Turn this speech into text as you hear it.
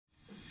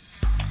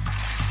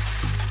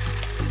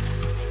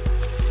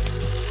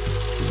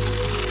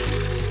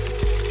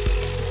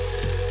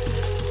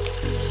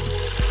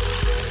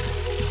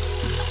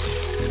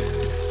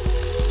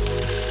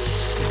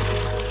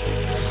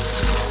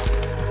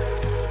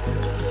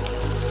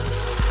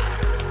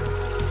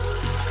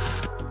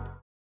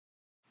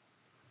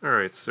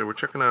Alright, so we're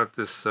checking out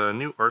this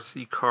new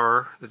RC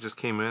car that just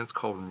came in. It's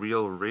called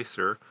Real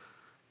Racer,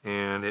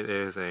 and it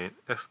is an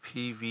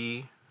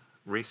FPV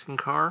racing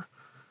car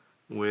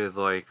with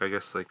I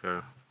guess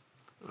a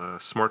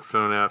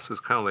smartphone app, so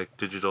it's kind of like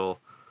digital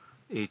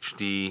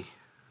HD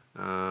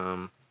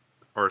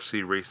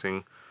RC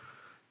racing.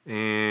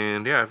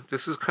 And yeah,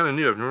 this is kind of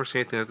new. I've never seen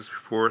anything like this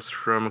before. It's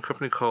from a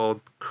company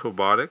called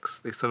Cobotics.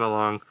 They sent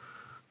along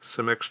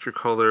some extra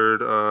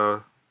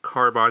colored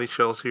car body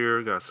shells here.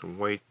 We got some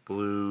white,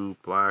 blue,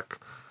 black,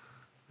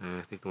 and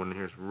I think the one in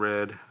here is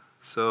red.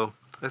 So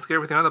let's get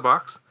everything out of the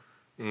box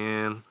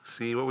and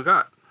see what we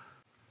got.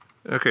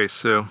 Okay,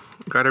 so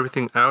got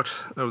everything out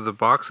of the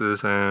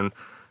boxes and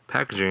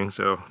packaging,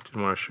 so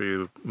didn't want to show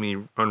you me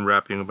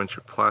unwrapping a bunch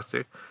of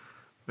plastic.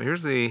 But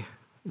here's the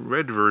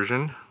red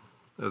version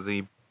of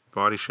the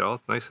body shell.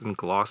 It's nice and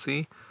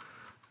glossy.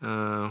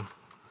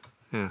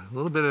 Yeah, a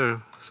little bit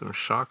of some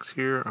shocks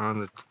here on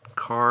the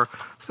car.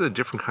 This is a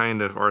different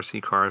kind of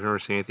RC car. I've never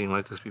seen anything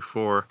like this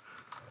before.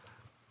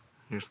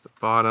 Here's the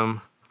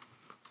bottom.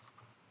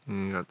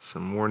 And you got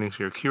some warnings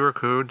here. QR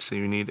code, so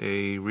you need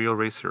a Real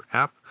Racer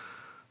app.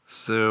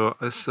 So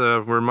this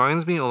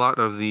reminds me a lot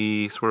of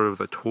the sort of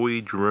the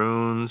toy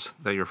drones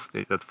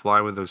that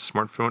fly with those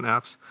smartphone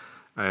apps.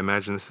 I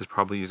imagine this is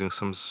probably using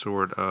some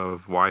sort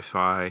of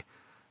Wi-Fi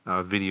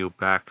video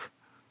back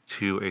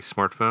to a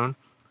smartphone.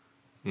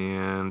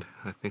 And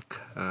I think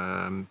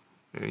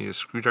a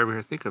screwdriver here.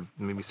 I think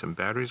maybe some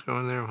batteries go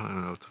in there. I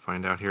don't know what to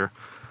find out here.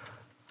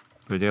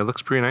 But yeah, it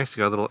looks pretty nice.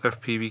 You got a little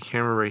FPV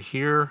camera right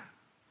here.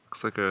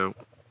 Looks like I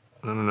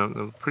don't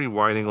know, a pretty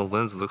wide angle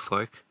lens, it looks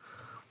like.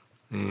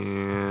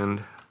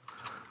 And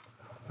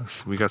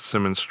we got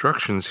some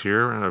instructions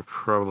here, and I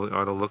probably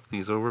ought to look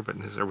these over,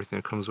 but this is everything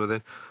that comes with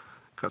it.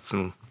 Got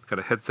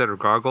a headset or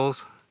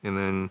goggles, and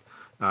then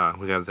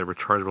we have the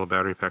rechargeable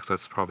battery packs. So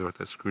that's probably what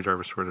that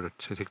screwdriver sort of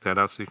to take that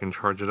out so you can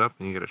charge it up,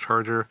 and you get a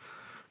charger,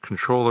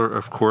 controller,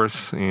 of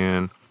course,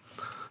 and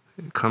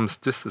it comes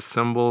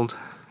disassembled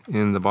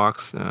in the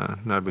box.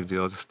 Not a big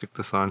deal. Just stick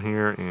this on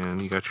here,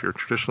 and you got your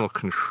traditional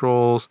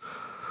controls.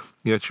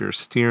 You got your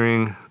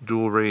steering,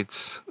 dual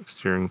rates,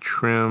 steering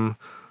trim,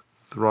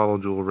 throttle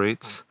dual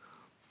rates,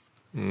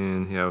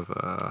 and you have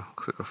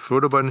looks like a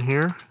photo button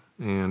here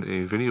and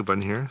a video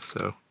button here.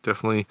 So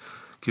definitely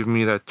giving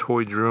me that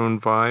toy drone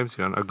vibes.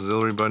 You got an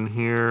auxiliary button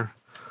here,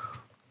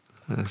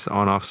 this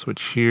on-off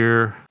switch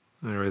here.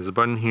 There's a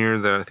button here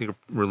that I think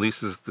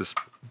releases this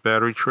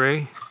battery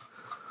tray.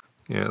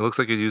 Yeah, it looks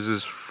like it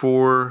uses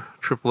 4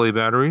 AAA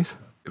batteries.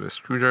 Get a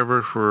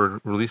screwdriver for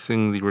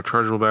releasing the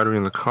rechargeable battery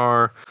in the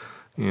car.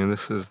 And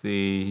this is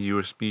the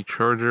USB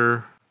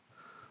charger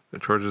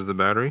that charges the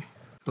battery.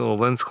 A little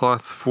lens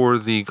cloth for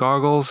the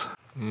goggles.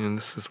 And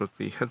this is what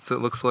the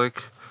headset looks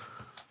like.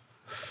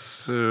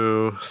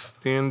 So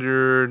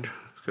standard,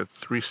 it's got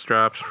 3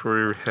 straps for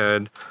your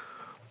head.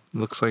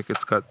 Looks like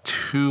it's got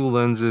 2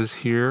 lenses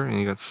here, and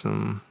you got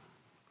some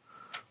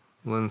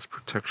lens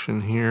protection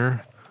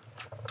here.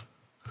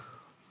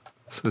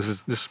 So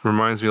this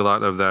reminds me a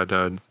lot of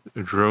that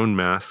drone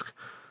mask.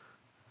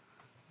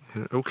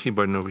 An OK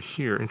button over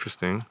here.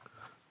 Interesting.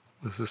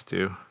 What does this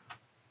do?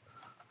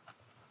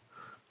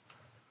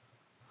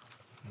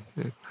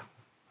 Okay,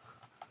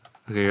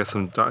 you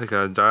got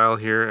a dial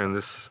here, and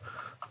this.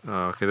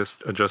 Okay, this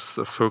adjusts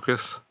the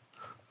focus.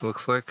 It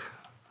looks like.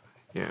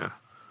 Yeah.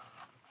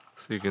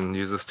 So you can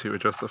use this to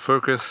adjust the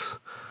focus.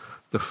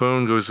 The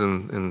phone goes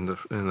in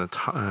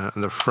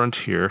the front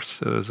here.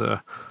 So there's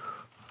a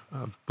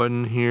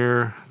button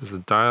here. There's a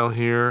dial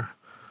here.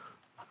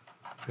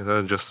 Okay,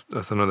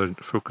 that's another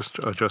focus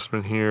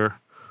adjustment here.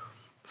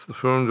 So the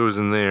phone goes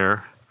in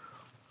there.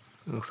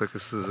 It looks like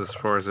this is as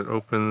far as it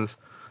opens,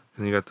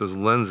 and you got those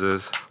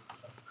lenses.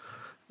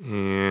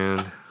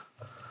 And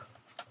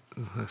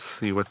let's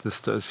see what this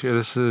does here.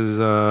 This is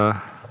the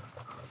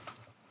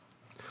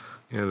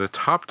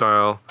top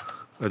dial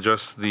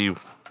adjusts the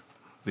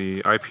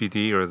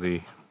IPD, or the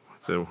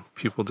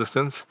pupil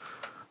distance.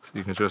 So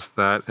you can adjust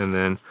that, and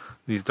then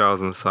these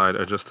dials on the side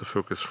adjust the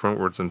focus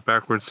frontwards and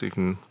backwards so you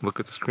can look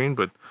at the screen.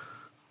 But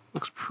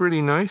looks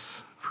pretty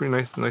nice. Pretty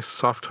nice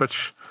soft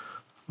touch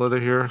leather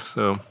here.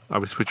 So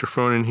obviously put your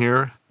phone in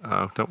here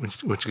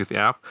once you get the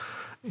app,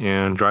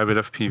 and drive it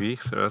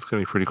FPV. So that's going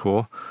to be pretty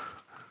cool.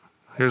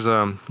 Here's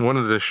one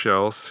of the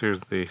shells. Here's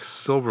the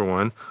silver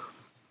one.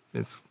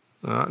 It's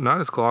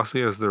not as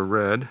glossy as the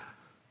red.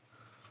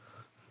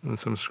 And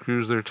some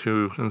screws there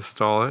to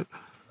install it.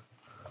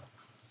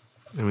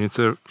 I mean, it's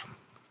a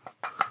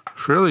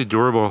fairly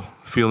durable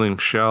feeling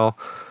shell,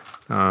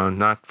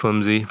 not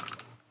flimsy.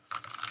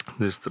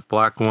 There's the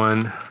black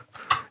one,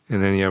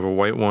 and then you have a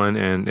white one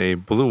and a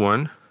blue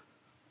one.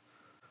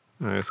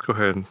 All right, let's go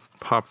ahead and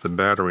pop the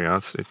battery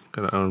out. So you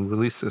gotta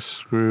release this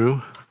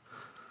screw.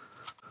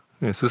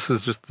 Okay, so this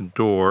is just the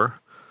door,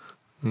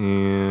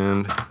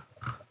 and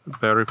the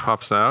battery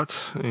pops out,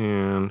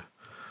 and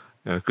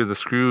yeah, good. The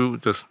screw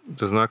just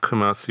does not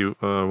come out, so you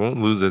won't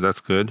lose it.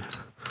 That's good.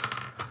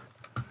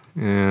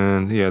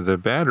 And yeah, the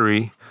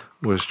battery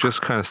was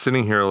just kind of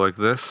sitting here like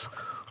this,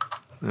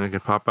 and it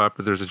can pop out,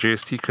 but there's a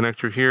JST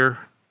connector here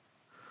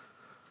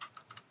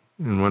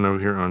and one over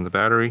here on the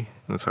battery.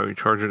 That's how you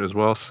charge it as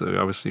well. So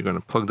obviously you're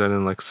going to plug that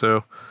in like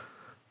so,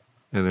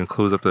 and then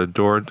close up the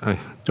door. I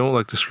don't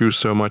like the screws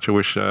so much. I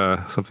wish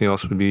something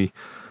else would be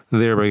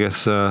there, but I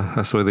guess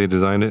that's the way they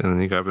designed it. And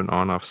then you got an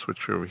on-off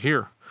switch over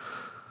here.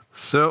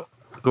 So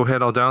go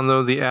ahead, I'll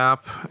download the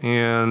app,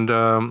 and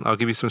I'll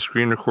give you some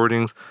screen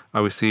recordings.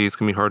 Obviously it's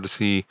going to be hard to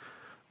see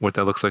what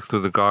that looks like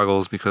through the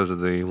goggles because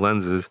of the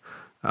lenses,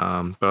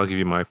 but I'll give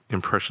you my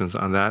impressions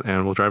on that,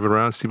 and we'll drive it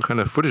around and see what kind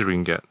of footage we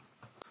can get.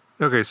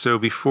 Okay, so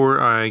before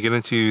I get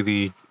into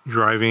the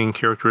driving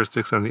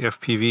characteristics on the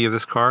FPV of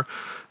this car,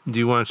 I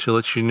do want to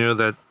let you know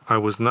that I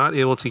was not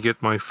able to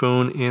get my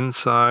phone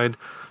inside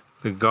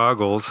the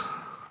goggles.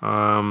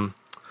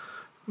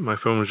 My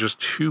phone was just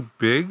too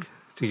big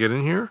to get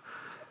in here.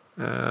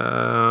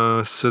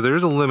 So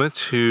there's a limit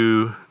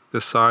to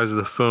the size of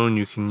the phone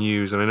you can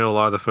use, and I know a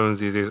lot of the phones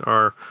these days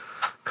are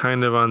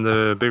kind of on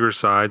the bigger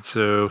side,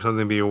 so something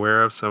to be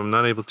aware of. So I'm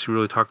not able to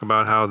really talk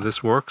about how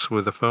this works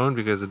with a phone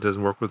because it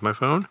doesn't work with my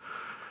phone.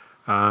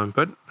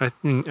 But I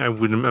think I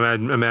would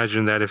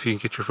imagine that if you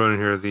get your phone in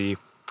here, the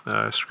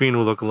screen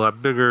will look a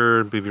lot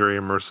bigger, be very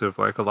immersive,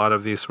 like a lot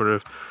of these sort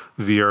of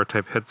VR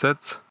type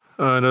headsets.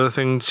 Another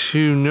thing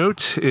to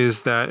note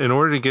is that in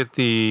order to get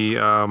the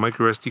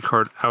micro SD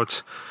card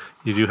out,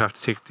 you do have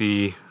to take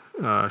the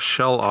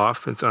shell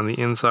off. It's on the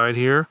inside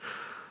here.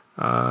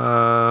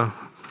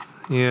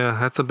 Yeah,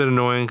 that's a bit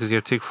annoying because you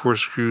have to take 4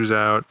 screws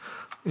out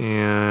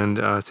and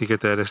to get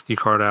that SD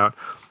card out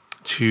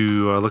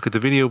to look at the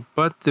video.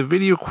 But the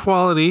video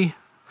quality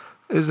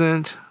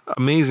isn't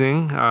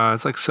amazing.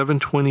 It's like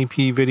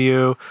 720p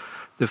video.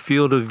 The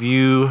field of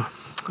view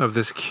of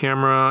this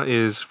camera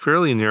is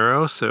fairly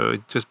narrow, so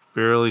it just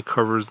barely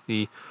covers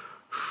the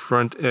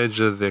front edge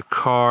of the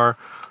car.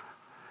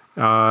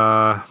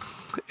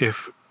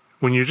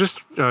 When you're just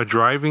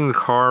driving the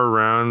car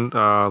around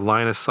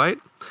line of sight,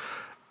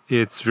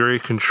 it's very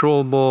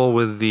controllable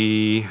with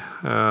the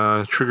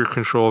trigger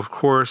control, of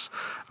course.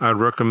 I'd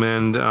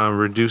recommend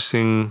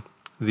reducing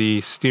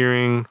the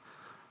steering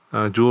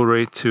dual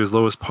rate to as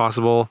low as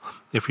possible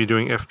if you're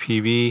doing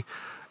FPV,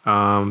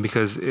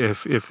 because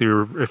if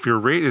your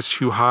rate is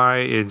too high,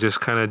 it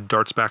just kind of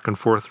darts back and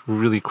forth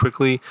really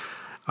quickly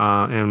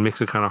and makes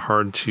it kind of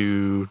hard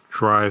to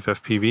drive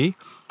FPV.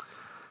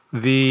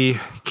 The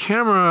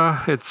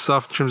camera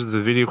itself, in terms of the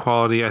video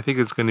quality, I think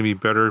it's going to be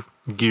better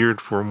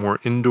geared for more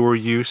indoor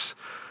use.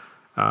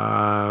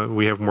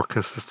 We have more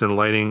consistent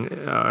lighting.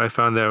 I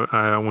found that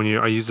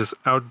I use this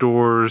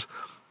outdoors,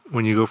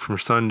 when you go from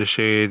sun to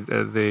shade,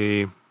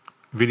 the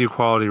video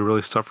quality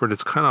really suffered.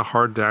 It's kind of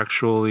hard to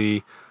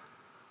actually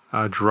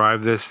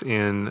drive this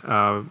in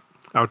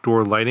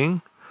outdoor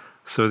lighting.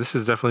 So this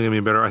is definitely going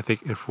to be better, I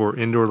think, for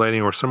indoor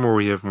lighting or somewhere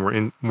where you have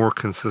more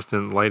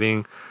consistent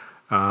lighting.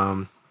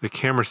 The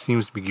camera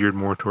seems to be geared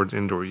more towards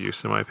indoor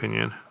use, in my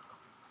opinion.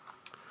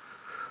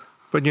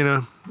 But you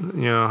know,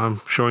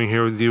 I'm showing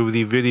here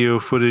the video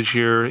footage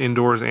here,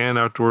 indoors and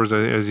outdoors,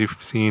 as you've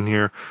seen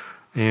here,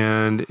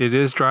 and it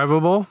is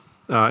drivable.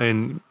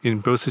 And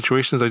in both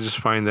situations, I just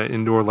find that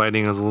indoor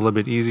lighting is a little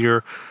bit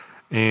easier.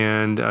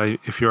 And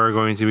if you are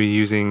going to be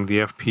using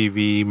the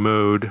FPV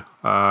mode,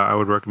 I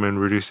would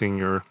recommend reducing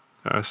your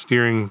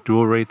steering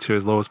dual rate to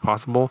as low as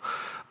possible.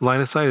 Line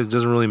of sight, it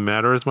doesn't really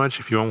matter as much.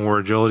 If you want more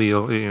agility,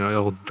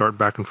 it'll dart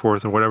back and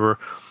forth or whatever.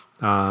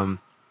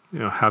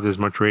 Have as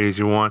much rate as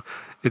you want.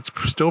 It's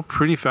still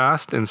pretty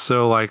fast, and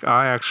so like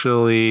I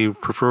actually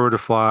prefer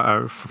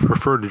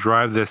to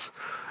drive this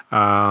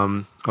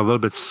a little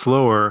bit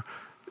slower.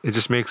 It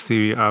just makes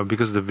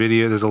because of the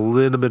video, there's a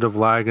little bit of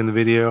lag in the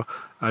video.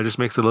 It just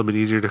makes it a little bit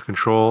easier to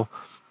control,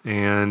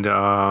 and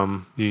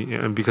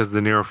because of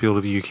the narrow field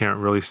of view, you can't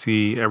really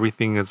see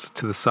everything that's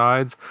to the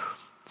sides.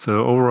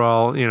 So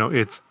overall,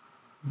 it's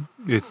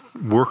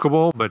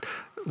workable, but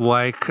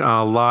like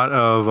a lot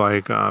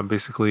of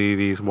basically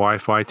these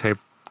Wi-Fi type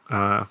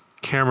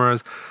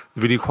cameras,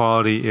 the video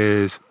quality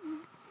is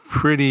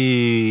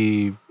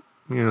pretty,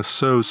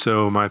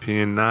 so-so in my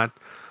opinion, not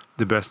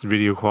the best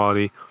video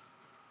quality.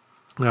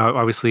 Now,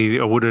 obviously,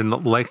 I would have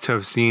liked to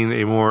have seen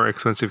a more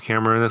expensive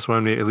camera in this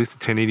one, at least a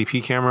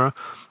 1080p camera,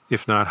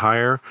 if not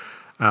higher,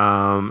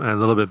 and a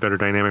little bit better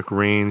dynamic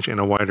range and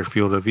a wider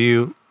field of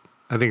view.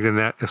 I think then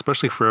that,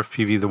 especially for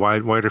FPV, the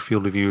wider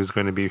field of view is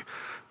going to be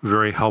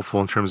very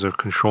helpful in terms of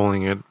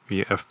controlling it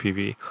via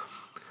FPV.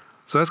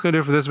 So that's going to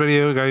do it for this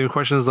video. Got any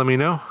questions, let me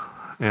know,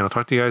 and I'll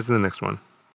talk to you guys in the next one.